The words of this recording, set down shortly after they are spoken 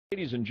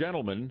Ladies and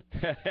gentlemen,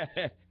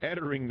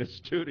 entering the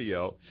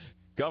studio,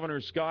 Governor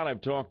Scott, I've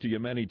talked to you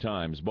many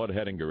times. Bud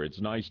Hettinger, it's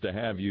nice to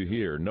have you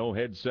here. No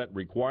headset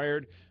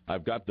required.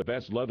 I've got the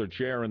best leather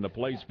chair in the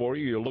place for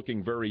you. You're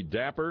looking very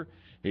dapper.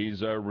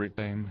 He's a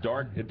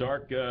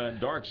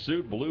dark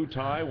suit, blue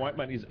tie, white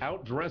man. He's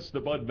outdressed the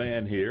Bud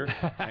man here.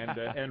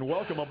 And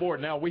welcome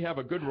aboard. Now, we have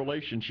a good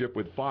relationship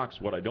with Fox.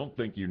 What I don't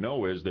think you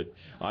know is that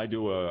I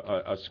do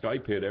a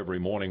Skype hit every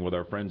morning with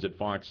our friends at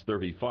Fox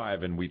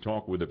 35, and we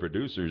talk with the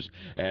producers,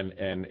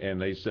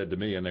 and they said to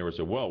me, and they were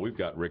said, well, we've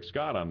got Rick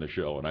Scott on the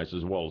show. And I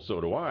says, well,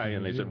 so do I.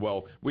 And they said,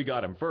 well, we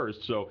got him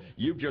first. So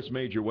you've just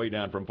made your way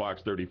down from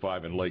Fox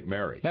 35 in Lake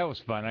Mary. That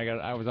was fun.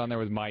 I was on there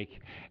with Mike,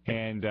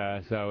 and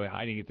so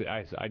I didn't get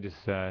to. I just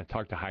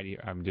talked to Heidi.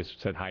 I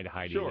just said hi to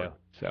Heidi. Sure.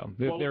 So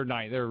they're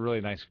nice. They're a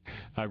really nice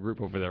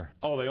group over there.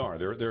 Oh, they are.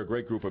 They're a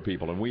great group of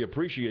people, and we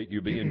appreciate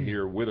you being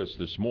here with us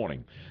this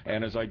morning.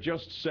 And as I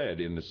just said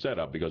in the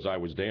setup, because I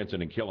was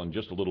dancing and killing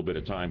just a little bit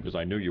of time because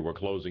I knew you were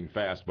closing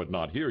fast but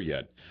not here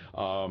yet,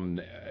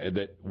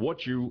 that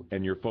what you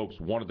and your folks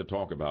wanted to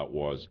talk about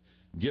was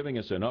giving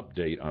us an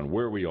update on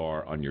where we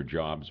are on your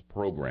jobs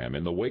program.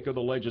 In the wake of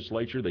the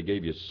legislature, they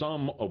gave you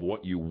some of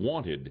what you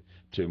wanted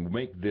to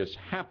make this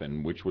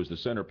happen, which was the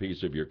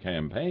centerpiece of your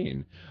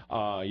campaign.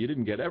 You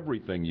didn't get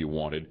everything you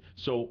wanted.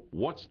 So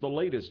what's the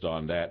latest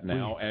on that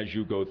now as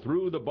you go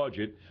through the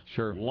budget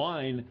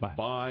line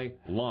by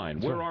line?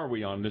 Where are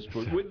we on this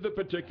with the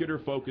particular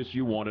focus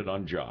you wanted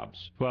on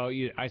jobs? Well,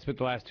 I spent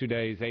the last 2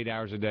 days, 8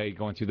 hours a day,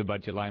 going through the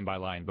budget line by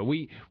line. But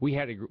we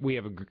have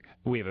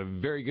a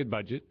very good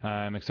budget.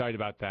 I'm excited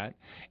about that,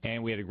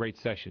 and we had a great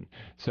session.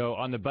 So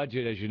on the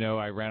budget, as you know,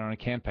 I ran on a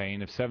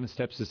campaign of 7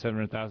 steps to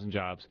 700,000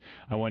 jobs.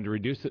 I wanted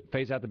to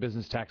phase out the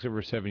business tax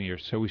over 7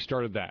 years, so we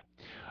started that.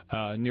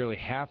 Nearly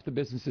half the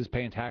businesses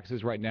paying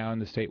taxes right now in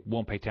the state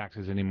won't pay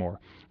taxes anymore.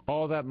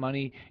 All that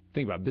money,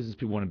 think about it, business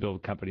people want to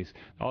build companies,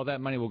 all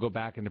that money will go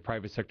back into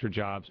private sector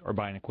jobs or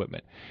buying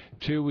equipment.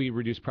 2, we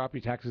reduced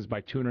property taxes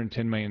by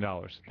 $210 million.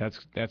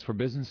 That's for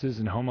businesses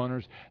and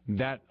homeowners.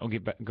 That will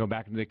go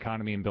back into the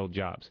economy and build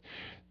jobs.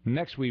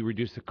 Next, we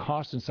reduce the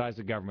cost and size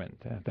of government.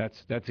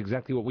 That's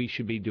exactly what we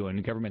should be doing.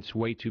 The government's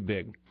way too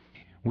big.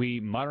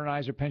 We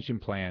modernized our pension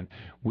plan.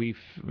 We've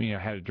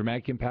had a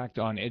dramatic impact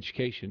on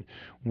education.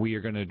 We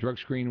are going to drug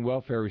screen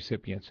welfare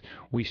recipients.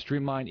 We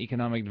streamlined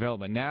economic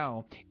development.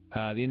 Now,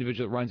 the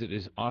individual that runs it,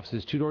 his office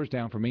is 2 doors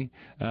down from me.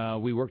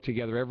 We work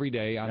together every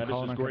day. Now,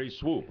 this is Gray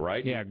Swoop,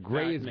 right? Yeah,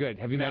 Gray is good.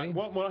 Have you met him?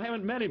 Well, I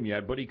haven't met him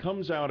yet, but he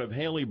comes out of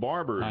Haley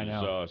Barber's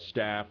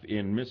staff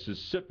in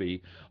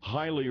Mississippi,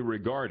 highly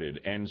regarded.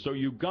 And so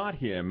you got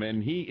him,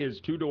 and he is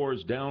 2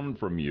 doors down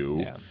from you.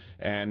 Yeah.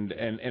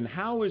 And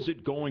how is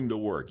it going to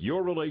work?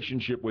 Your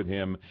relationship with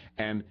him,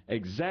 and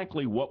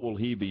exactly what will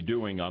he be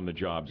doing on the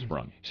jobs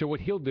front? So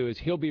what he'll do is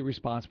he'll be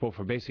responsible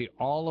for basically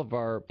all of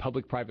our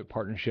public-private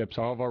partnerships,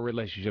 all of our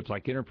relationships,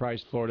 like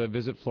Enterprise Florida,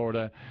 Visit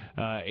Florida,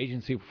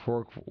 Agency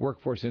for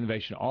Workforce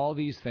Innovation, all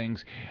these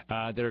things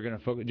that are going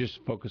to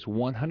focus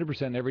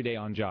 100% every day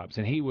on jobs.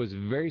 And he was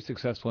very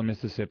successful in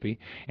Mississippi,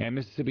 and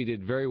Mississippi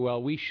did very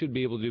well. We should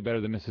be able to do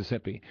better than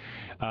Mississippi.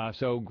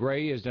 So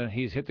Gray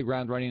he's hit the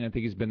ground running. I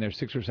think he's been there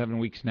 6 or 7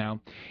 weeks now,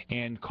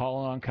 and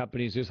calling on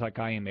companies just like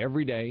I am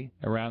every day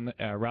around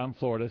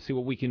Florida, see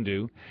what we can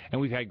do. And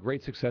we've had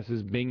great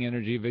successes, Bing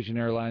Energy, Vision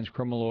Airlines,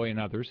 Chromalloy,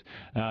 and others.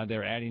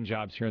 They're adding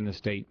jobs here in the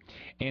state.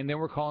 And then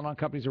we're calling on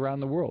companies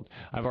around the world.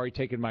 I've already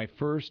taken my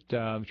first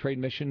trade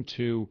mission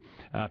to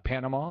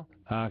Panama,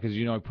 because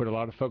I put a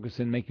lot of focus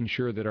in making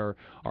sure that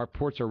our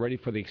ports are ready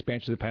for the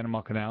expansion of the Panama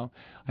Canal.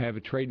 I have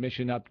a trade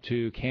mission up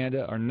to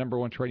Canada, our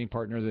 #1 trading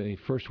partner, the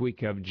first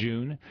week of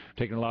June,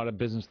 taking a lot of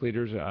business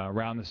leaders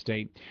around the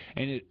state.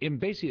 And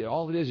basically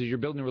all it is you're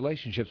building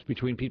relationships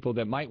between people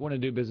that might want to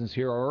do business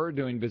here or are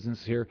doing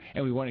business here,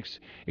 and we want to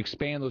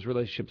expand those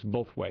relationships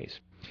both ways.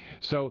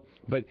 So,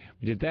 but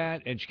we did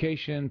that,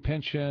 education,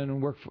 pension,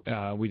 work.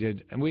 And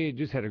we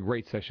just had a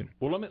great session.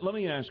 Well, let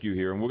me ask you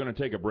here, and we're going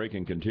to take a break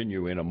and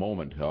continue in a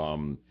moment.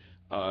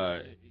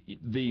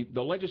 The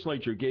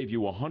legislature gave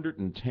you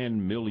 $110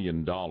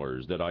 million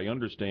that I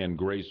understand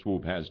Gray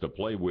Swoop has to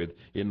play with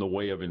in the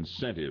way of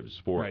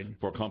incentives for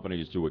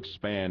companies to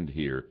expand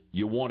here.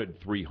 You wanted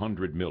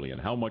 $300 million.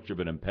 How much of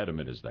an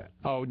impediment is that?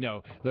 Oh,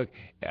 no. Look,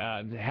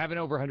 having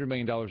over $100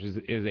 million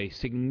is a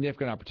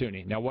significant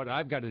opportunity. Now, what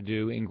I've got to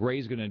do, and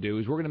Gray's going to do,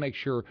 is we're going to make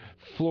sure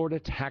Florida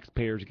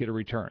taxpayers get a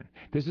return.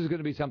 This is going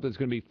to be something that's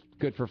going to be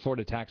good for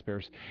Florida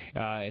taxpayers.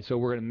 So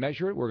we're going to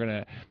measure it. We're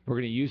going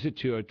to use it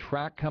to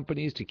attract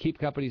companies, to keep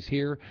companies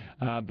here,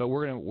 but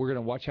we're going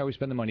to watch how we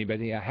spend the money. But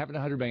having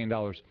 $100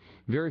 million,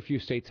 very few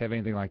states have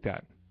anything like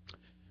that.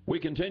 We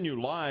continue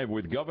live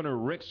with Governor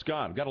Rick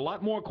Scott. We've got a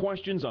lot more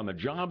questions on the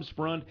jobs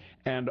front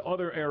and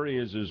other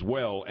areas as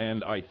well,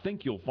 and I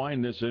think you'll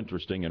find this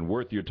interesting and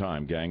worth your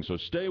time, gang. So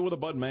stay with the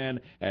Bud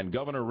Man and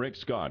Governor Rick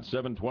Scott.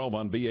 7:12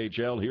 on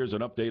BHL. Here's an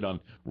update on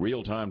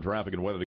real-time traffic and weather.